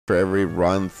For every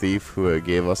rotten thief who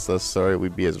gave us this story,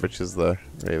 we'd be as rich as the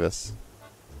Ravis.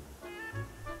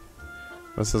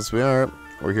 But since we aren't,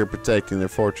 we're here protecting their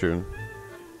fortune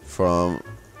from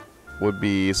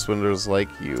would-be swindlers like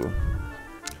you.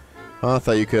 Oh, I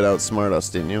thought you could outsmart us,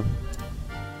 didn't you?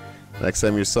 Next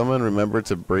time you're summoned, remember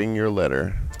to bring your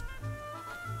letter.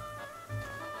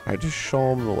 I just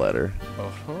show him the letter.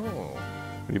 Oh.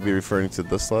 Would you be referring to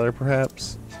this letter,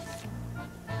 perhaps?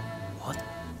 What?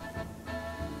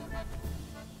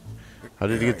 How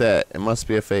did you get that? It must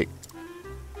be a fake.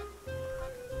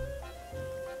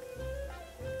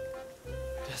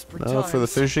 Desperate Now for the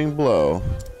finishing blow.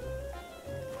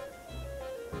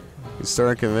 You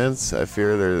start to convince. I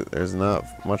fear there's not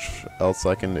much else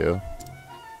I can do.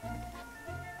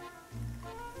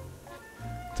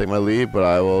 Take my leave, but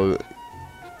I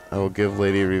will give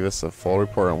Lady Revis a full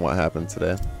report on what happened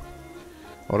today.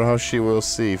 I wonder how she will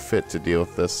see fit to deal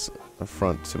with this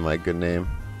affront to my good name.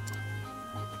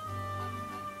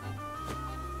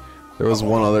 There was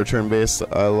one other turn-based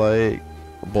I like,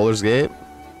 Baldur's Gate.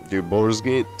 Dude, Baldur's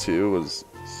Gate 2 was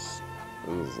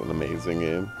an amazing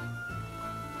game.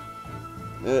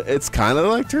 It's kind of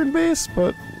like turn-based,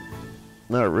 but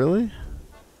not really.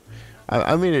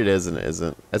 I mean, it is and it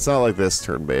isn't. It's not like this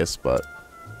turn-based, but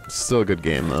it's still a good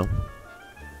game, though.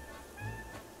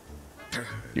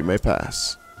 You may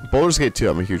pass. Baldur's Gate 2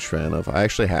 I'm a huge fan of. I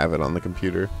actually have it on the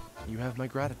computer. You have my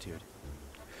gratitude.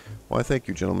 Why, thank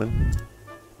you, gentlemen.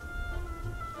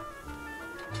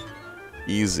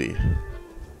 Easy.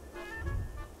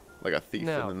 Like a thief in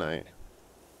the night.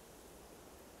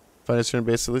 Find a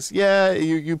turn-based at least? Yeah,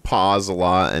 you pause a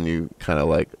lot and you kind of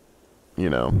like, you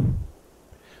know,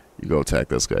 you go attack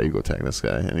this guy, you go attack this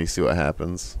guy, and you see what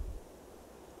happens.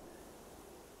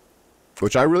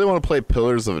 Which I really want to play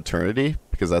Pillars of Eternity,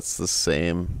 because that's the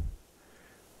same,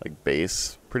 like,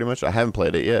 base, pretty much. I haven't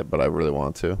played it yet, but I really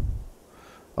want to.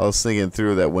 I was thinking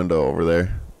through that window over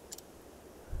there.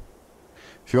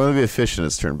 If you want to be efficient,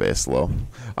 it's turn-based low.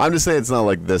 I'm just saying it's not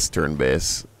like this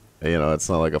turn-based. You know, it's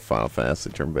not like a Final Fantasy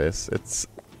turn-based. It's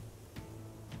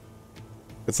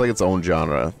like its own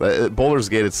genre. Baldur's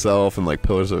Gate itself and like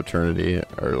Pillars of Eternity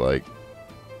are like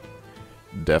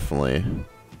definitely,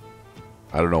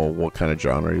 I don't know what kind of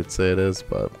genre you'd say it is,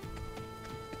 but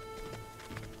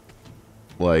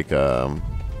like I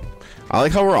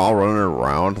like how we're all running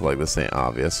around. Like, this ain't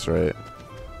obvious, right?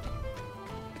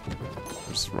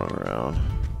 Just run around.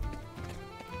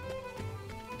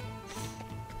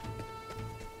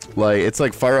 Like, it's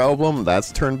like Fire Emblem,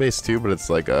 that's turn-based too, but it's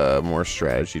like a more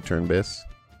strategy turn-based.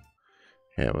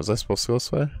 Yeah, was I supposed to go this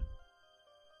way?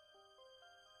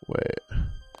 Wait.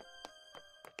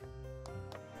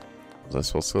 Was I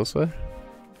supposed to go this way?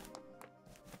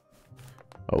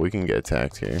 Oh, we can get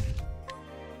attacked here.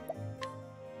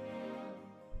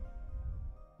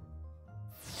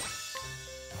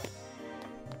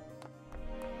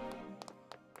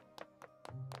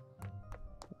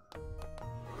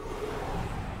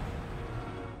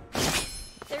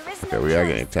 Okay, we are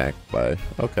getting attacked by...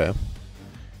 Okay.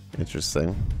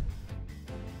 Interesting.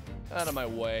 Out of my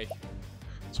way.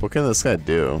 So what can this guy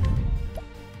do?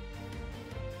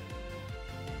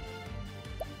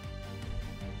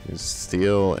 He's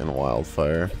Steel and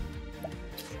Wildfire.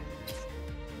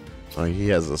 Oh, he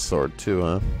has a sword too,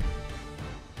 huh?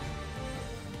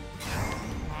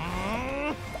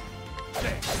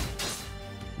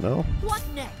 No? What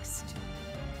next?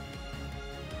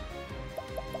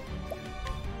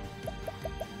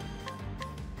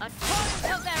 A torrent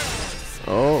of arrows.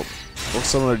 Oh, what's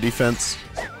some of their defense?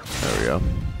 There we go.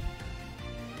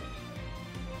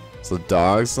 So the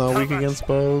dog's not weak against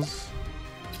bows.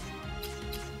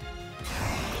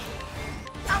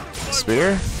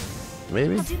 Spear?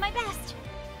 Maybe? I'll do my best.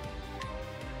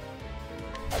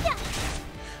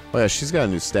 Oh yeah, she's got a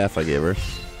new staff I gave her.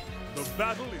 The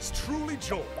battle is truly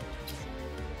joined.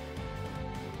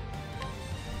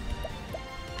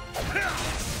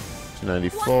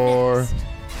 $294.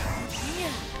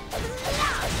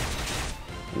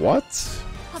 What?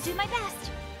 I'll do my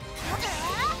best.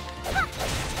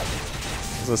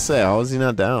 As I say, how is he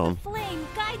not down? Flame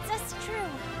guides us true.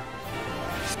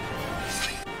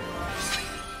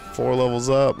 4 levels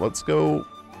up. Let's go.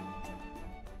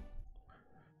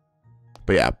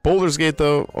 But yeah, Baldur's Gate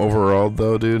though, overall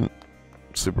though, dude,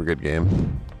 super good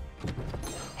game.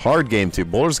 Hard game too.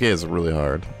 Baldur's Gate is really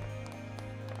hard.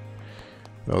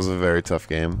 That was a very tough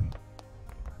game.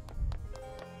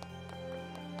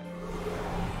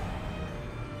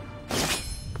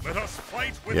 Let us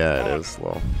fight with Yeah, honor. it is.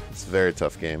 Well, it's a very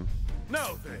tough game.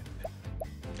 Now then,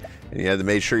 And you had to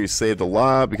make sure you saved a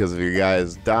lot, because if your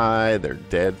guys die, they're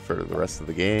dead for the rest of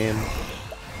the game.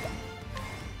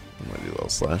 I'm gonna do a little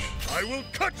slash. I will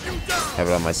cut you down. Have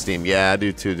it on my Steam. Yeah, I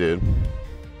do too, dude.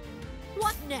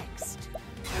 What next?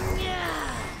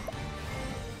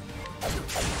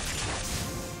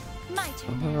 My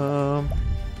turn.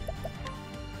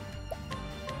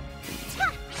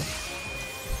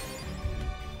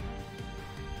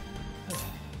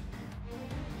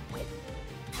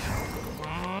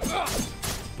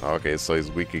 Okay, so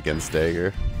he's weak against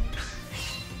dagger.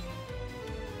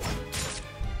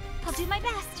 I'll do my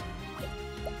best.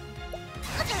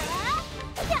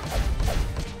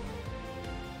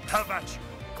 Have at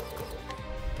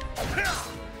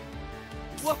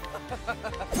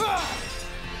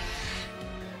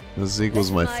you. Zeke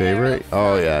was my favorite.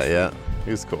 Oh yeah, yeah,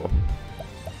 he was cool.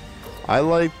 I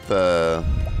like the.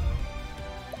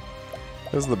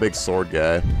 This is the big sword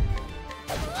guy.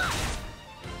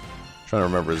 Trying to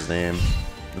remember his name.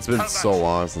 It's been so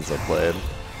long since I played.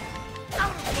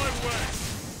 Out of my way.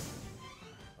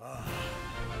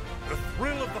 The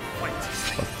thrill of the fight.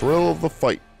 The thrill of the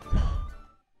fight.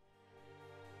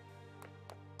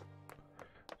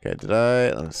 Okay, did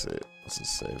I? Let me see. Let's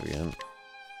just save again.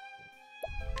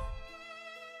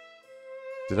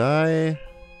 Did I?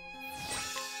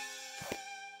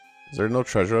 Is there no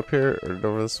treasure up here or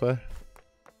over this way?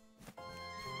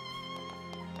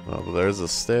 Oh, but there's the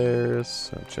stairs.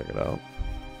 I'll check it out.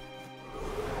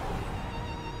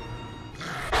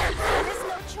 There's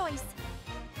no choice.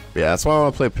 Yeah, that's why I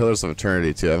want to play Pillars of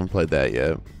Eternity too. I haven't played that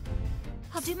yet.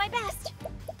 I'll do my best.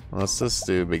 Let's just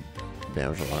do big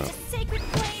damage on The that. sacred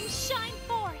flame shine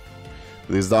forth.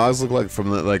 These dogs look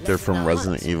like they're from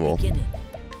Resident Evil.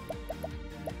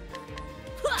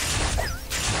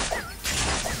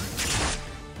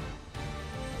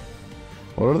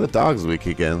 What are the dogs weak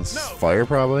against? No. Fire,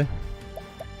 probably?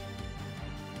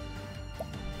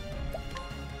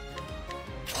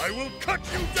 I will cut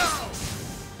you down.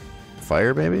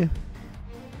 Fire, maybe?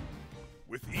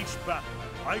 With each battle,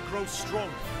 I grow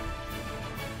stronger.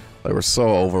 Like, we're so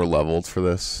over-leveled for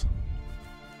this.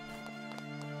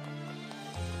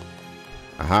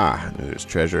 Aha! There's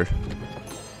treasure.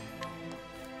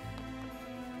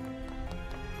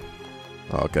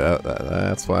 Okay,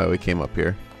 that's why we came up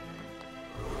here.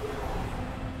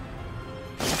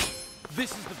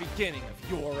 This is the beginning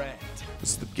of your end.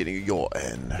 This is the beginning of your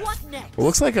end. What next? It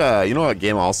looks like you know what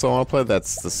game also I want to play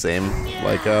that's the same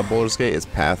like Baldur's Gate is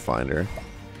Pathfinder.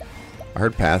 I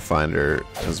heard Pathfinder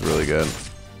is really good.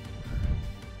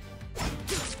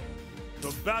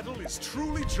 The battle is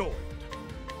truly joined.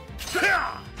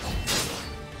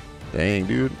 Dang,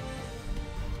 dude.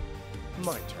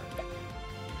 My turn.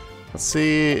 Let's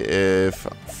see if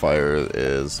fire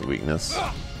is weakness.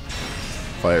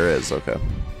 Fire is, okay.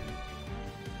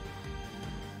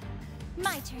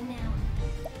 My turn now.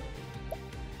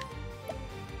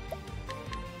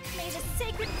 May the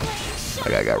sacred flame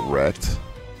shine. That guy got wrecked.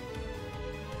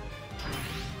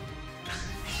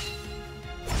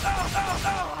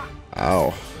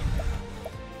 Ow.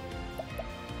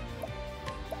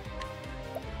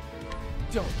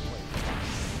 Don't blame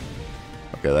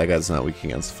Okay, that guy's not weak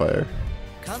against fire.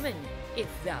 Come in, if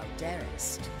thou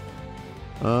darest.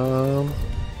 No.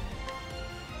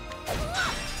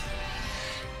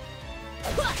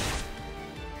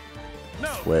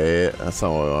 Wait, that's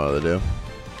not what we wanted to do.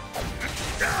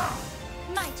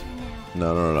 My turn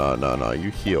now. No,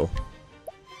 you heal.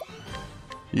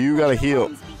 You gotta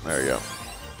heal. There you go.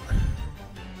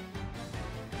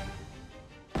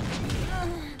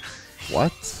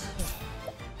 What?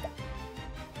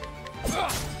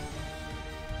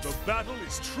 The battle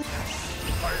is true.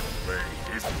 My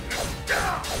blade is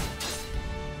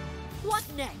What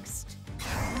next?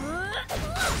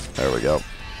 There we go.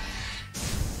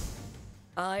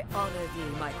 I honor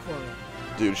thee, my quarry.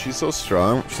 Dude, she's so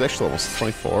strong. She's actually almost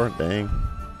 24. Dang.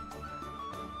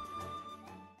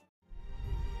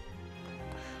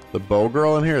 The bow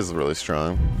girl in here is really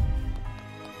strong.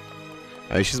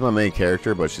 I mean, she's my main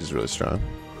character, but she's really strong.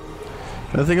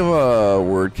 I think of a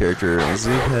word character.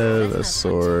 Zeke had a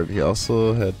sword. He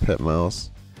also had pet mouse.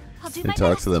 I'll do He my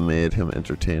talked best. to them, made him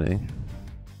entertaining.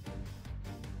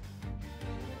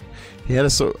 He had a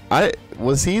sword.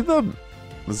 Was he the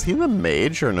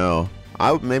mage or no?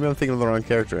 Maybe I'm thinking of the wrong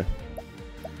character.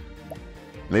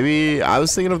 Maybe I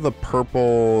was thinking of the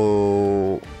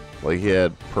purple. Like he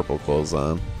had purple clothes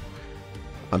on.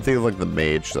 I'm thinking of like the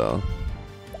mage though.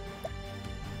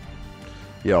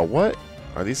 Yo, what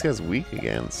are these guys weak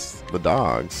against? The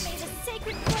dogs. May the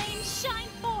sacred flame shine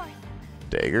forth.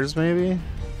 Daggers, maybe?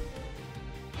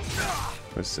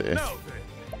 Let's see. no then.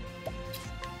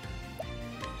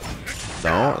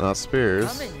 No, not spears.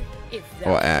 Come in, if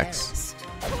thou Oh, axe.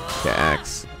 darest. Yeah,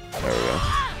 axe. There we go.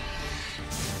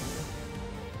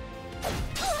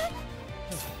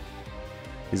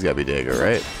 He's gotta be Dagger,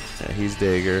 right? Yeah, he's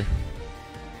Dagger.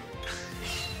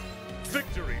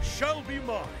 Victory shall be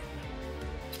mine.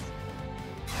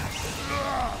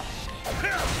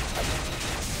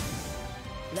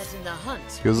 Letting the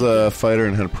hunt. He was a fighter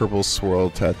and had a purple swirl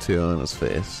tattoo on his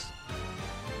face.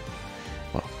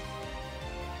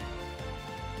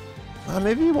 Well,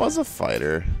 maybe he was a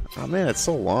fighter. Oh man, it's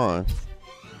so long.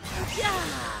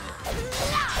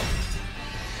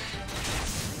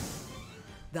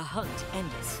 The hunt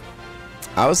endeth.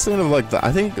 I was thinking of like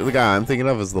I think the guy I'm thinking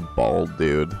of is the bald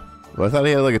dude. But I thought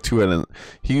he had like a two-handed.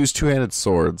 He used two-handed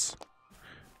swords.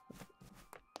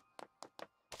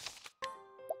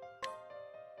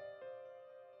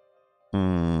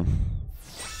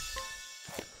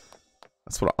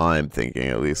 That's what I'm thinking,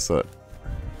 at least. So.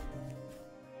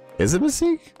 Is it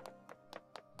Mystique?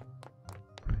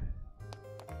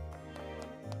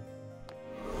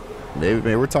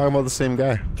 Maybe we're talking about the same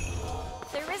guy.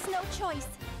 There is no choice.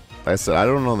 Like I said, I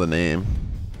don't know the name.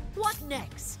 What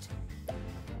next?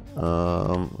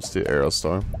 Let's do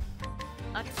Aerostorm.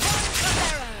 A torrent of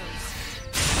arrows.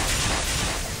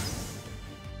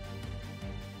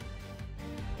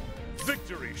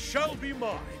 Victory shall be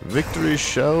mine. Victory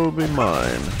shall be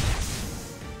mine.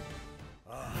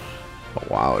 Oh,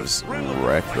 wow, I just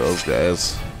wrecked those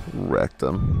guys. Wrecked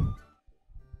them.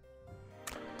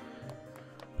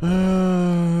 I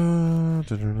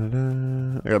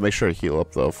gotta make sure to heal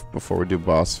up though before we do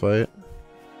boss fight.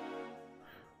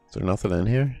 Is there nothing in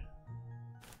here?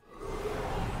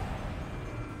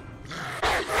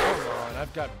 Come on,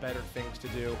 I've got better things to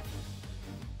do.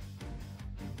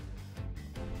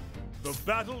 The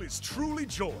battle is truly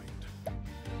joined.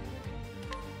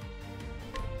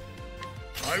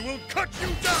 I will cut you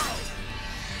down!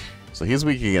 So he's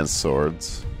weak against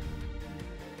swords.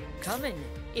 Come in,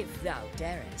 if thou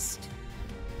darest.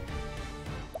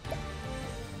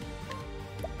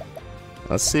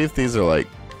 Let's see if these are like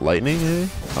lightning, eh?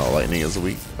 Oh, lightning is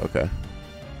weak. Okay.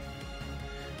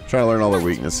 Trying to learn all their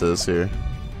weaknesses here.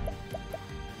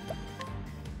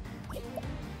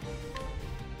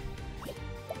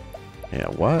 Yeah,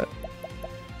 what?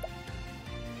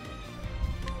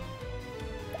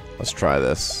 Let's try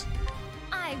this.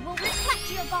 I will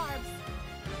reflect your barbs.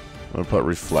 I'm gonna put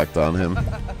reflect on him.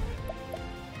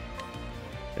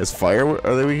 Is fire,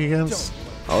 are they weak against?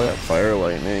 Oh yeah, fire,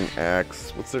 lightning,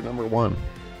 axe. What's their number one?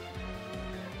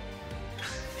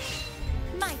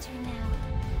 My turn now.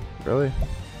 Really?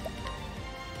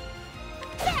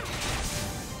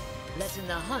 Letting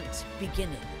the hunt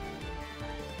beginneth.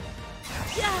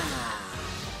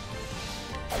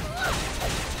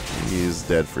 He's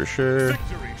dead for sure.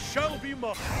 Victory shall be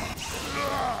mine.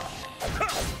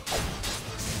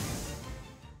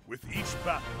 With each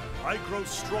battle, I grow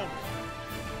stronger.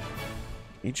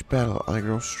 Each battle, I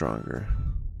grow stronger.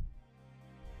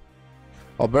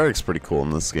 Alberic's pretty cool in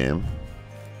this game.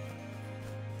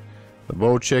 The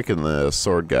bow chick and the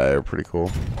sword guy are pretty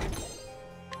cool.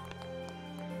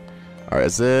 Alright,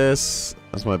 is this...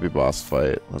 This might be boss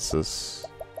fight. Let's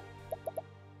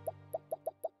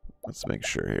make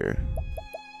sure here.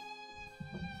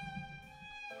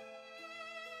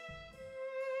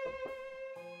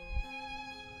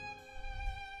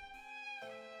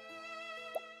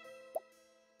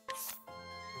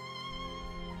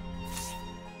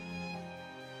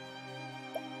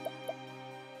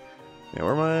 Yeah,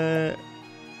 where am I?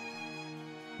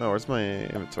 No, where's my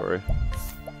inventory?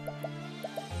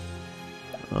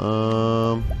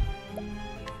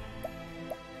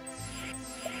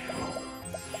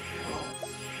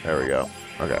 There we go.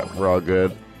 Okay, we're all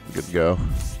good. Good to go.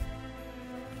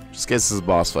 Just in case this is a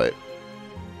boss fight.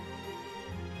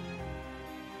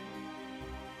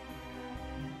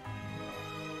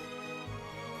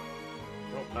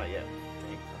 Nope, not yet.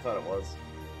 I thought it was.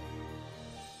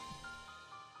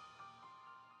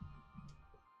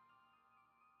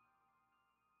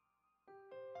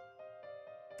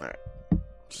 Alright.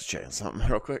 Just checking something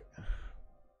real quick.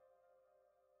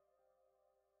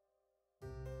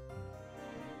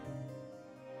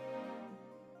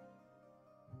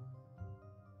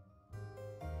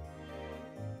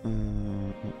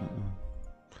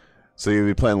 So you'll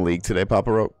be playing League today,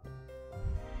 Papa Rope?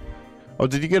 Oh,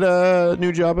 did you get a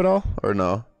new job at all? Or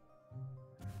no?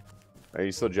 Are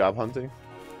you still job hunting?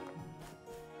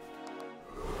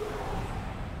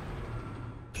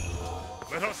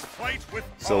 Let us fight with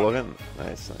Still honor. looking?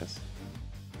 Nice, nice.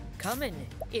 Come in,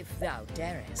 if thou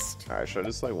darest. Alright, should I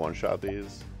just like one-shot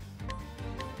these?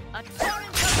 A torrent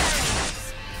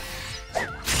of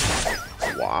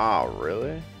arrows. Wow,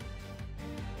 really?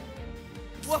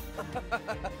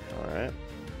 Alright.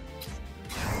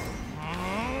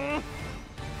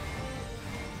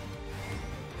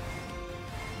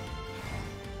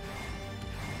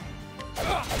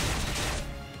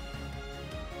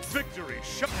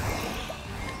 shall...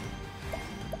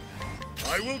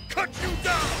 I will cut you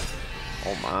down!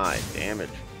 Oh my, damage.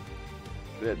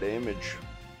 Look at that damage.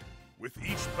 With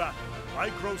each battle, I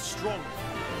grow stronger.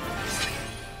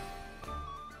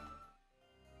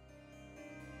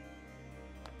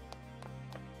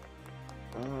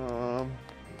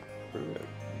 Where did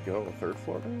it go? Third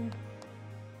floor, maybe?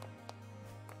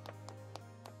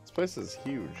 This place is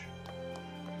huge.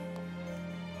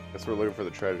 Guess we're looking for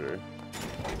the treasure.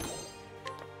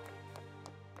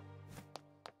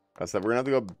 I said we're gonna have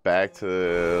to go back to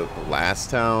the last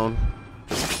town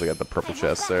just because we got the purple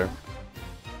chest there.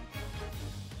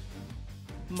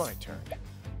 My turn.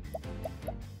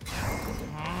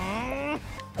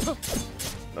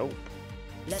 Nope.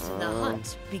 Let the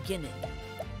hunt begin.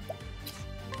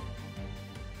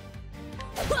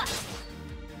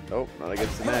 Nope, not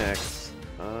against an axe.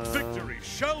 Victory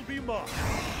shall be mine.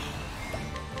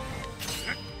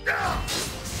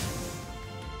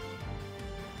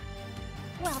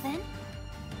 Well then.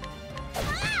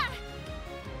 Ah!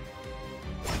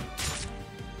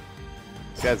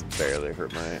 These guys barely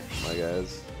hurt my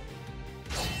guys.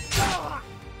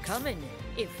 Come in,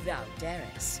 if thou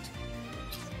darest.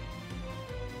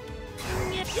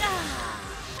 He's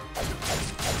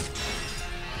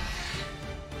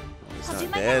I'll do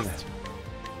not my dead. best.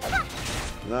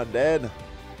 He's not dead.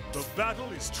 The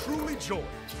battle is truly joined.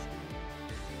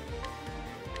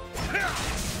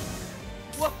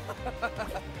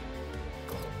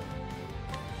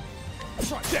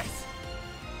 Try this.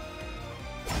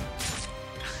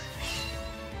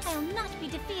 I'll not be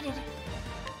defeated.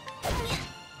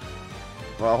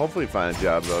 Well, hopefully find a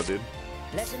job though, dude.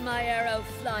 Letting my arrow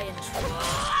fly and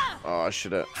Oh, I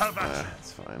should have. Have at you.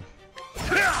 It's fine.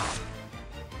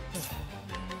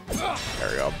 There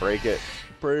we go. Break it.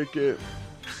 Break it.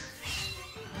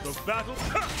 The battle.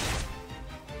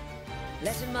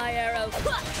 letting my arrow.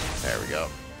 There we go.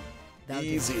 Thou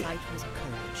Easy. didst fight with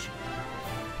courage.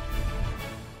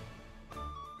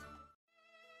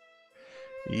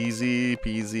 Easy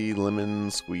peasy lemon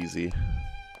squeezy.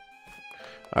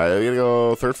 Alright, we gotta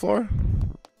go third floor.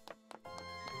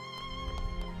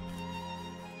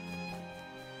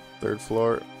 Third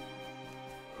floor.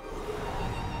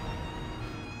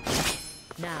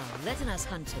 Now, letting us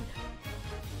hunt him.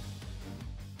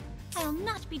 I'll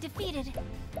not be defeated.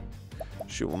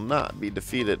 She will not be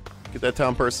defeated. Get that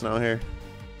town person out here.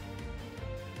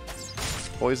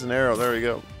 Poison arrow, there we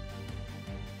go.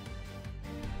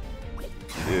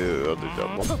 Dude, I'll do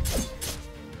double.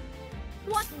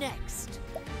 What next?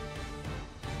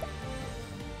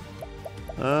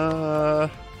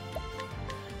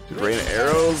 Rain of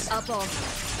arrows. Up on.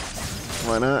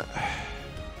 Why not?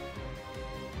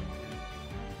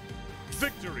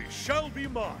 Victory shall be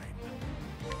mine.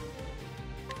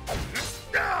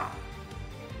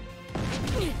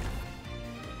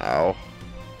 Ow.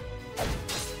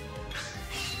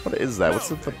 What is that? What's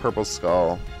with the purple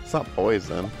skull? It's not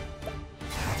poison.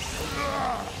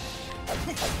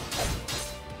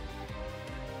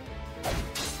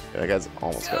 Yeah, that guy's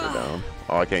almost got her down.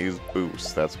 Oh, I can't use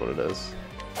boost. That's what it is.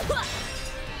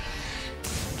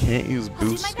 Can't use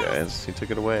boost, guys. He took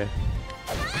it away.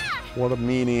 What a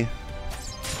meanie.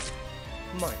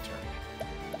 My turn.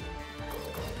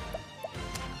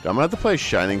 I'm gonna have to play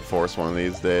Shining Force one of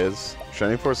these days.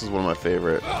 Shining Force is one of my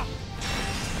favorite.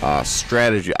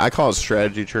 Strategy. I call it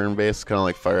strategy turn-based, kind of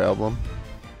like Fire Emblem.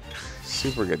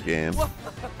 Super good game.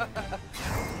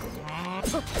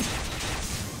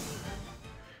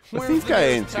 But these guy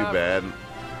ain't too bad.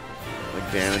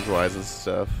 Like damage-wise and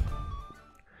stuff.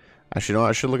 Actually, no,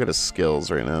 I should look at his skills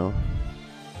right now.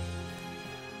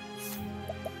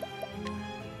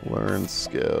 Learn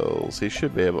skills. He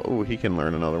should be able... Ooh, he can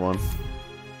learn another one.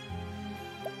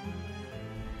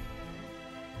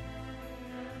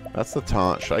 That's the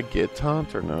taunt. Should I get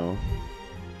taunt or no?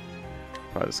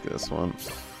 Probably just get this one.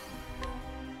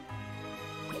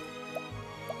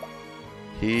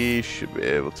 He should be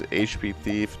able to HP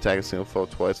Thief, attack a single foe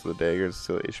twice with a dagger to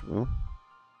steal HP.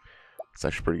 It's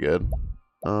actually pretty good.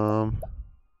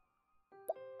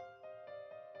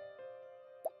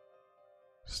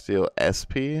 Steal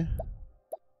SP.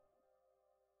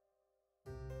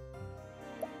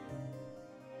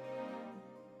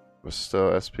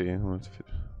 Bestow SP.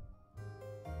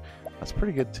 That's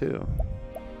pretty good too.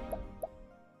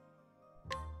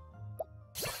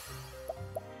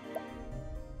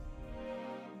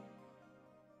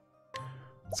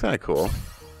 It's kind of cool.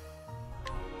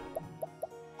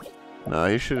 No,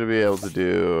 he should be able to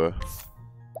do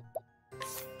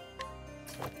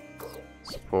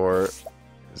support.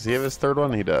 Does he have his third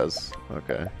one? He does.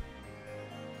 Okay.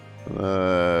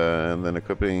 And then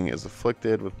equipping is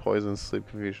afflicted with poison, sleep,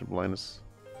 confusion, blindness.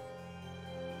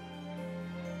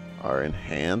 Are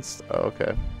enhanced? Oh,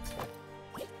 okay.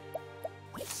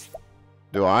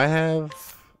 Do I have...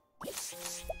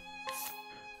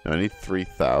 No, I need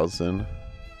 3,000.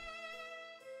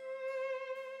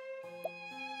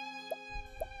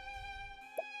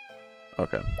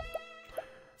 Okay.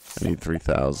 I need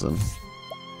 3,000.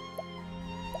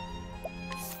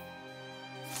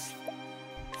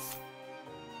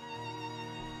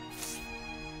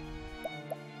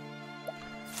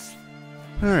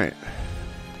 Alright.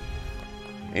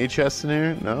 Any chests in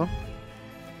here? No?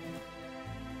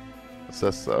 What's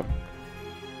this though?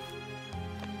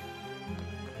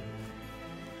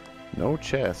 No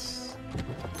chests.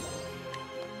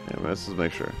 Yeah, let's just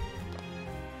make sure.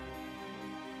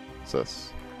 What's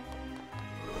this?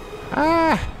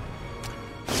 Ah!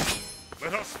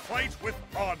 Let us fight with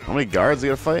honor. How many guards you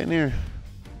gotta fight in here?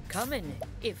 Come in,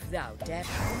 if thou dare.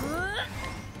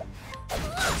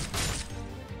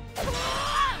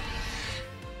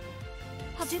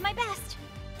 I'll do my best.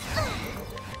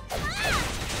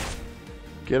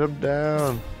 Get him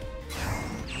down.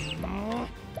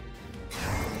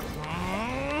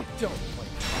 Don't play.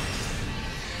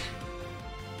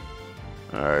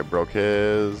 Alright, broke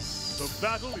his. The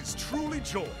battle is truly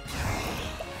joy.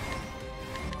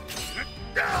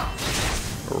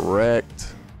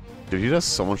 Wrecked. Dude, he does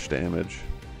so much damage.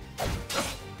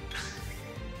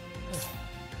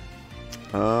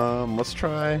 Let's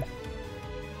try.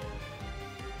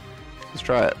 Let's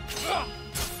try it.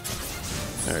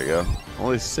 There we go.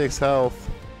 Only 6 health.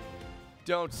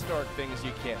 Don't start things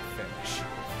you can't finish.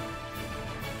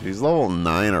 He's level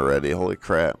 9 already. Holy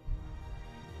crap.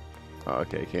 Oh,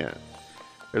 okay, can't.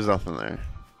 There's nothing there.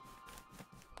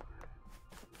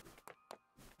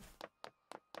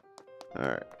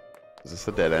 Alright. Is this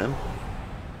a dead end?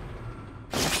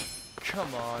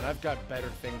 Come on, I've got better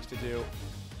things to do.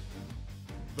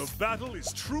 The battle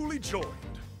is truly joined.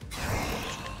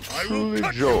 I will Truly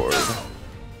cut you joyed. down.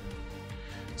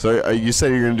 So you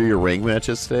said you're gonna do your rank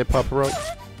matches today, Papa Roach?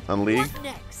 On League? What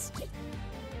next?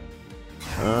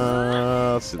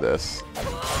 Let's do this.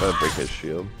 That'll break his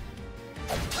shield.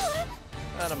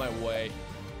 Out of my way.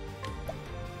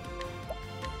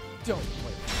 Don't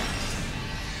play.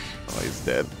 Oh, he's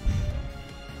dead.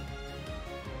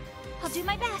 I'll do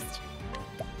my best.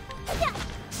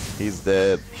 He's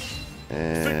dead. Victory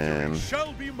And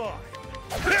shall be mine.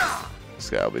 this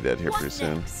guy will be dead here What pretty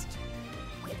soon. next?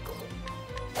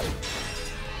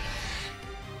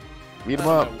 Beat him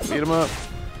up. Beat him up.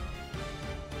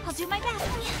 I'll do my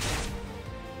best.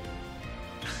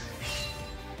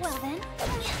 Well then,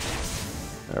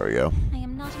 There we go. I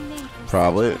am not made for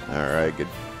Probably. such battles. Alright, good.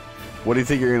 What do you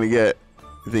think you're gonna get?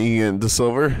 You think you can get the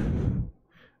silver?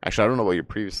 Actually, I don't know what your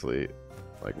previously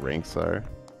like ranks are.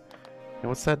 And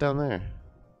what's that down there?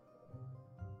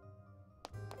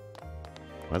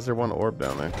 Why is there one orb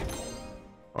down there?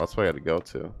 Oh, that's where I got to go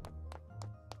to.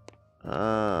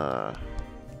 Ah.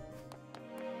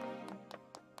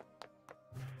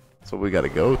 That's what we got to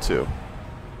go to.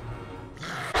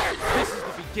 This is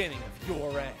the beginning of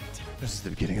your end. This is the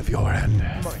beginning of your end.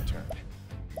 My turn.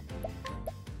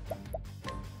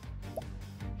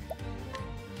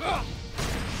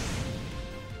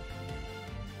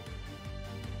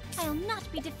 I'll not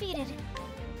be defeated.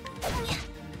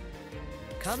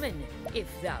 Come in, if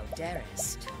thou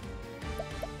darest.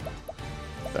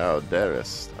 Thou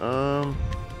darest. A torrent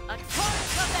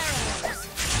of arrows.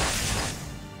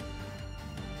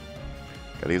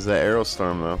 Gotta use that arrow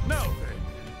storm though. Now then.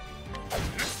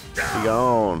 Be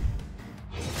gone.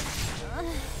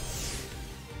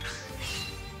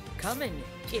 Come in,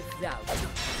 if thou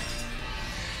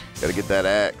Gotta get that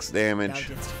axe thou damage.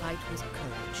 didst fight with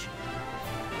courage.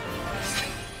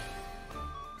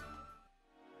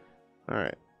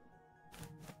 Alright.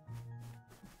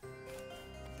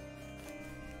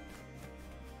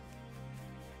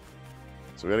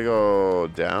 So we gotta go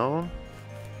down.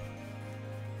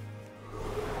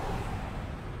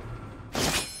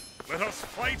 Let us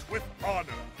fight with honor.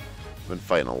 Been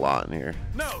fighting a lot in here.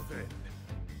 Now then.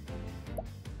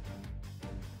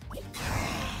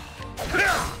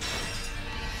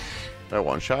 Do I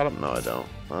one shot him? No, I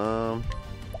don't.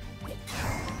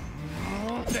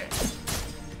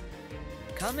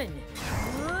 Come in.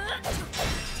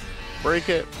 Break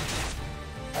it.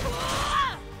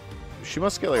 She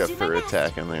must get like a Do my third best.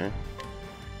 attack in there.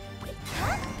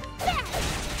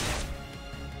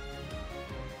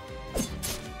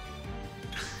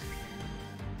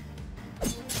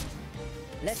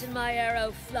 Letting my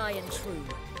arrow fly and true.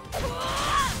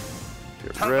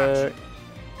 Get How about wrecked.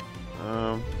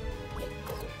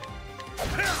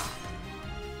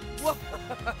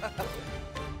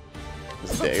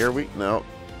 Is dagger weak? No.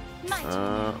 My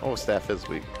turn. Oh, staff is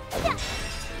weak.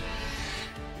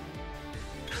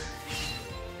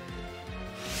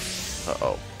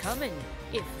 Uh-oh. Coming,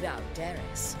 if thou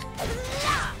darest.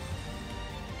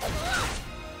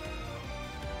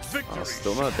 Victory. Oh,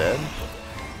 still not dead?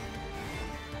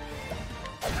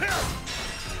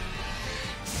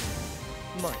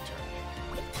 My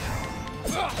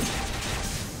turn.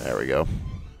 There we go.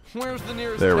 Where's the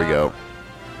nearest There we tower? go.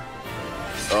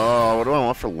 Oh, what do I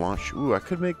want for lunch? Ooh, I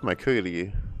could make my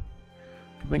cookie.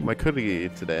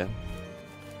 Today.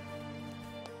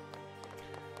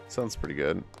 Sounds pretty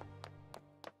good.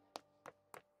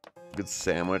 Good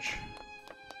sandwich.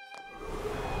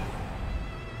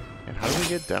 And how do we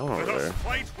get down over Let us there?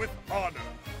 fight with honor.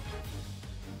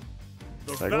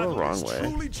 The Did I go the battle wrong is way?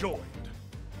 truly joined.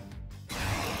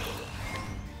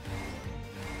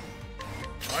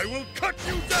 I will cut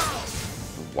you down.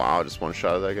 Wow, just one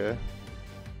shot of that guy.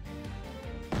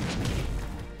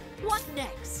 What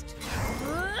next?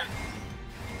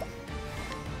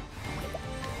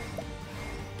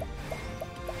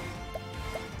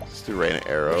 Just do rain of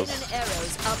arrows. Rain and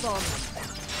arrows up on them.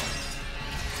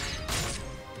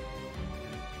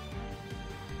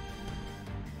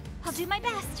 I'll do my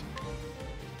best.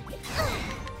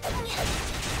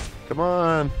 Come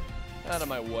on. Out of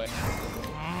my way.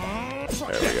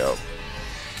 There we go.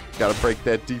 Gotta break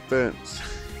that defense.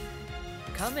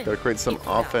 Coming, Gotta create some if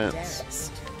thou offense.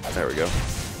 darest. There we go.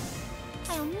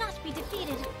 I'll not be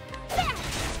defeated.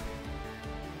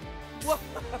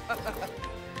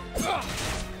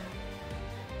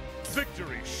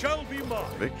 Victory shall be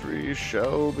mine. Victory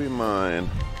shall be mine.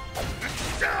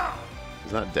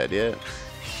 He's not dead yet.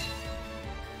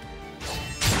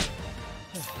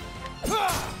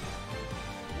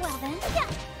 Well then,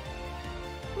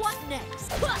 What next?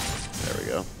 There we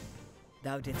go.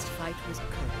 Thou didst fight with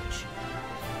courage.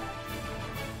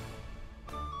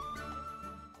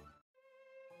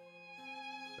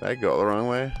 Did I go the wrong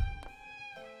way? I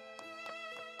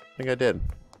think I did.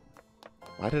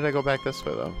 Why did I go back this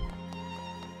way though?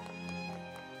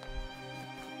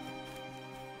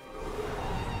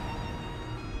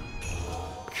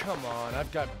 Come on,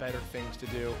 I've got better things to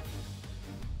do.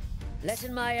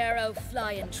 Letting my arrow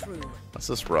fly and true. Let's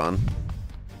just run.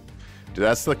 Dude,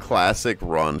 that's the classic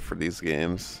run for these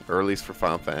games, or at least for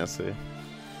Final Fantasy.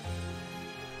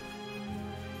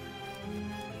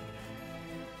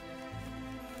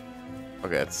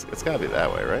 Okay, it's gotta be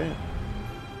that way, right?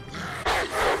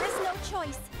 there's no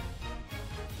choice.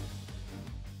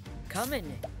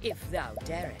 Coming, if thou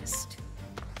darest.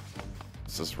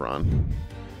 Let's just run.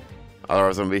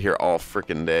 Otherwise, I'm gonna be here all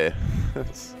freaking day.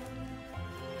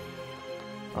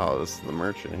 Oh, this is the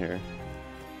merchant here.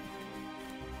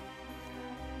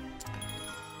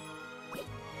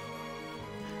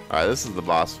 Alright, this is the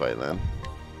boss fight then.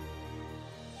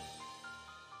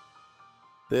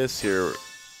 This here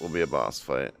will be a boss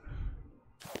fight.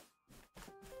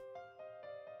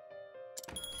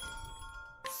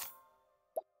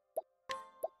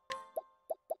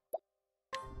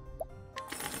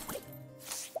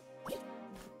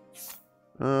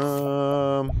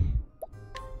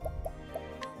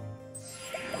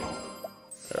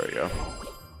 There we go.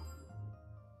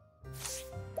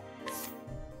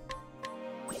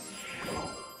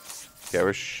 Yeah,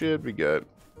 we should be good.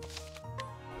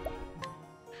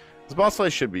 This boss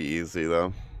fight should be easy,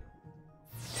 though.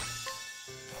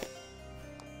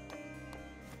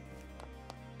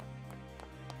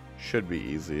 Should be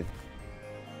easy.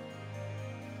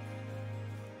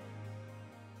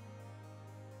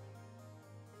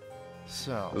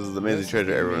 So This is the amazing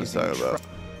treasure everyone's talking about.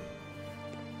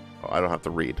 Oh, I don't have to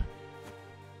read.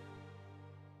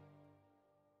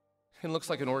 It looks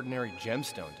like an ordinary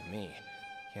gemstone to me.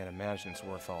 Can't imagine it's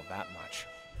worth all that much.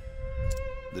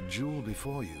 The jewel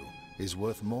before you is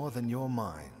worth more than your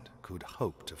mind could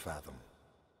hope to fathom.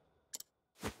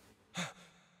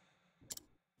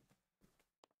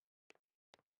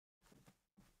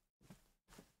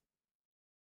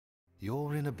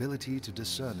 Your inability to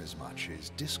discern as much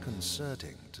is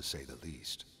disconcerting, to say the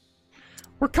least.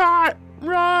 We're caught!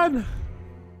 Run!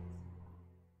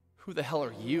 Who the hell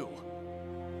are you?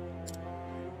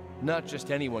 Not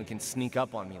just anyone can sneak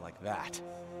up on me like that.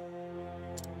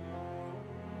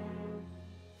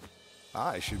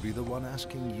 I should be the one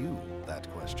asking you that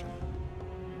question.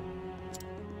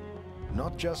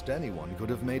 Not just anyone could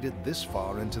have made it this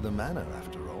far into the Manor,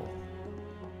 after all.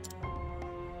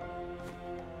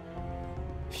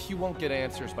 You won't get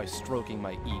answers by stroking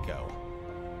my ego.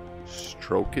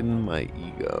 Stroking my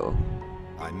ego.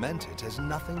 I meant it as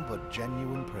nothing but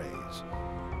genuine praise.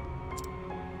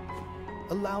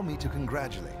 Allow me to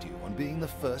congratulate you on being the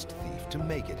first thief to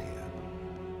make it here.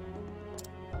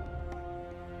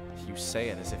 You say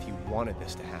it as if you wanted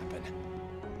this to happen.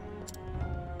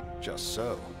 Just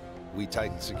so. We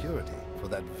tightened security for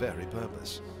that very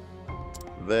purpose.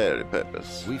 Very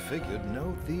purpose. We figured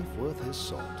no thief worth his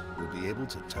salt would be able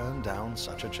to turn down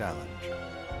such a challenge.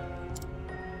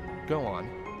 Go on.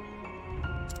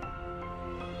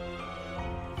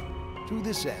 To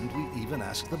this end, we even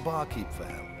asked the barkeep for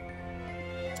help.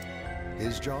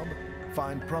 His job?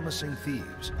 Find promising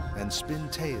thieves and spin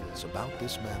tales about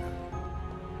this manor.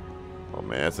 Oh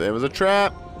man, it was a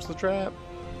trap. It was a trap.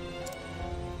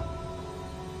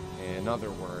 In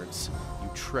other words, you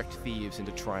tricked thieves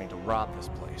into trying to rob this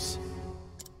place.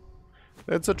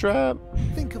 It's a trap.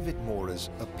 Think of it more as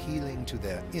appealing to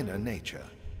their inner nature.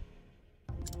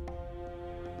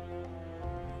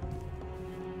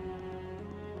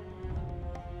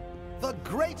 The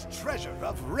great treasure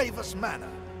of Ravus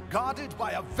Manor, guarded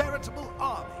by a veritable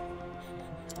army.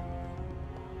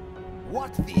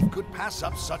 What thief could pass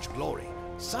up such glory,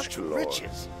 such Glory.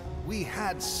 riches? We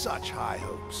had such high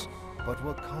hopes, but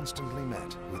were constantly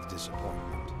met with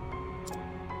disappointment.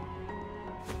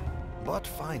 But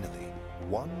finally,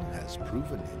 one has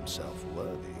proven himself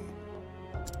worthy.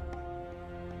 It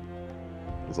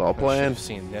was all I should planned. have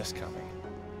seen this coming.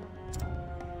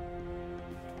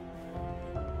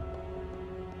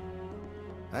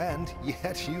 And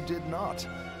yet you did not.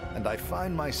 And I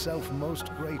find myself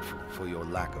most grateful for your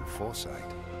lack of foresight.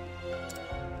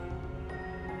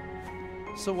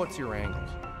 So what's your angle?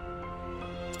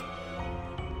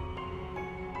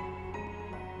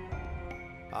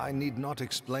 I need not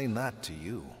explain that to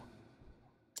you.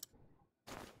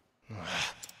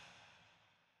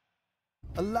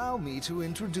 Allow me to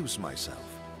introduce myself.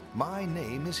 My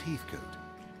name is Heathcote.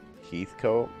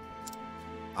 Heathcote.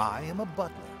 I am a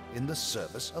butler in the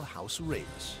service of House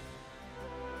Ravus.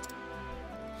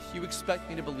 You expect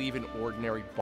me to believe an ordinary